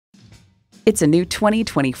It's a new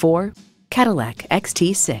 2024 Cadillac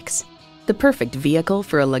XT6. The perfect vehicle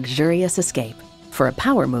for a luxurious escape, for a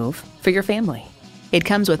power move for your family. It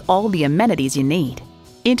comes with all the amenities you need.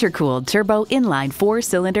 Intercooled turbo inline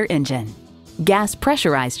 4-cylinder engine, gas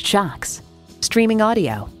pressurized shocks, streaming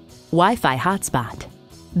audio, Wi-Fi hotspot,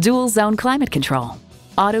 dual zone climate control,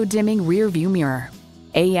 auto dimming rear view mirror,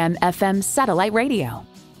 AM/FM satellite radio,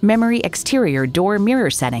 memory exterior door mirror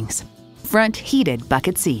settings, front heated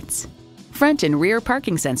bucket seats, front and rear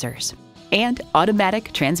parking sensors, and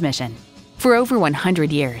automatic transmission. For over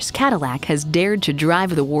 100 years, Cadillac has dared to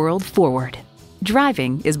drive the world forward.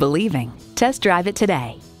 Driving is believing. Test drive it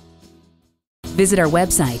today. Visit our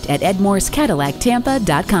website at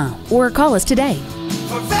edmorsecadillactampa.com or call us today.